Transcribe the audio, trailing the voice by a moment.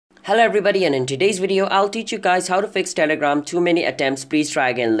Hello everybody, and in today's video I'll teach you guys how to fix Telegram too many attempts, please try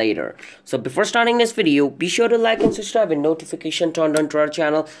again later. So before starting this video, be sure to like and subscribe and notification turned on to our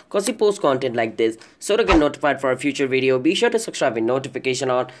channel cause we post content like this. So to get notified for a future video, be sure to subscribe with notification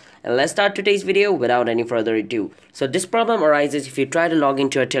on, and let's start today's video without any further ado. So this problem arises if you try to log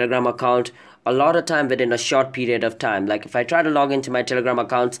into a Telegram account a lot of time within a short period of time. Like if I try to log into my Telegram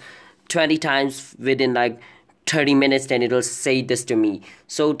accounts 20 times within like 30 minutes, then it'll say this to me.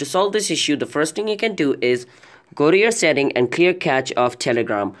 So to solve this issue, the first thing you can do is go to your setting and clear cache of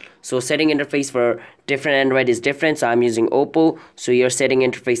Telegram. So setting interface for different Android is different, so I'm using Oppo, so your setting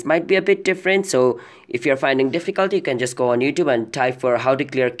interface might be a bit different. So if you're finding difficulty, you can just go on YouTube and type for how to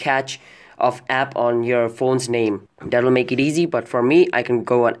clear cache of app on your phone's name. That'll make it easy. But for me, I can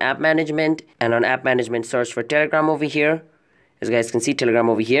go on app management, and on app management search for Telegram over here. As you guys can see, Telegram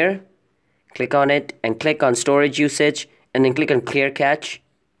over here. Click on it and click on storage usage, and then click on clear cache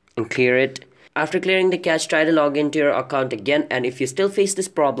and clear it. After clearing the cache, try to log into your account again, and if you still face this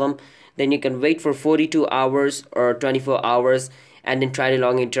problem, then you can wait for 42 hours or 24 hours and then try to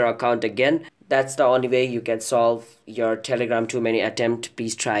log into your account again. That's the only way you can solve your Telegram too many attempt,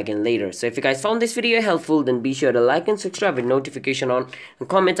 please try again later. So if you guys found this video helpful, then be sure to like and subscribe with notification on, and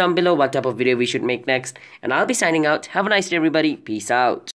comment down below what type of video we should make next. And I'll be signing out. Have a nice day everybody. Peace out.